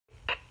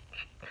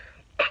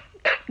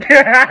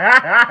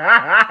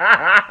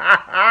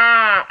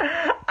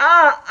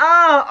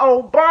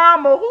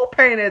Obama, who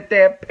painted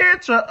that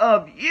picture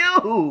of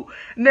you?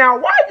 Now,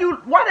 why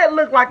that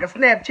look like a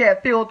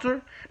Snapchat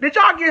filter? Did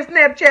y'all get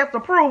Snapchat's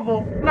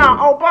approval? Now,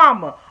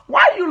 Obama,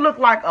 why you look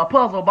like a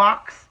puzzle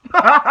box?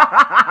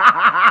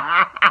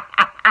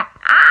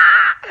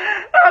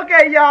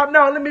 Okay, y'all,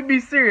 no, let me be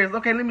serious.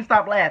 Okay, let me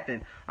stop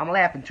laughing. I'm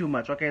laughing too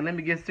much. Okay, let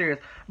me get serious.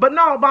 But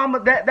no,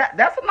 Obama,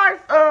 that's a nice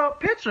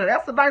picture.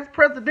 That's a nice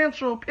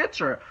presidential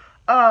picture.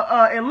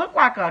 It looked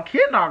like a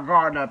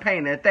kindergartner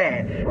painted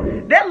that.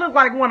 That looked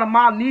like one of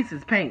my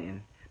niece's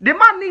painting. Did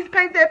my niece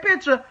paint that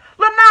picture?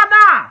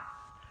 Lanana,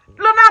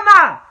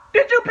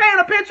 did you paint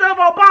a picture of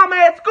Obama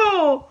at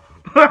school?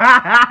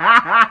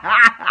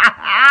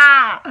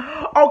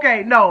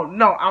 Okay, no,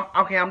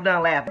 I'm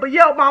done laughing. But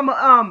yo,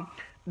 Mama,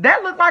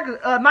 that looked like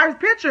a nice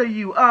picture of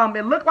you.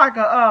 It looked like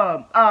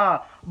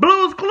a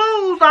Blue's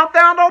Clues. I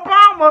found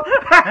Obama.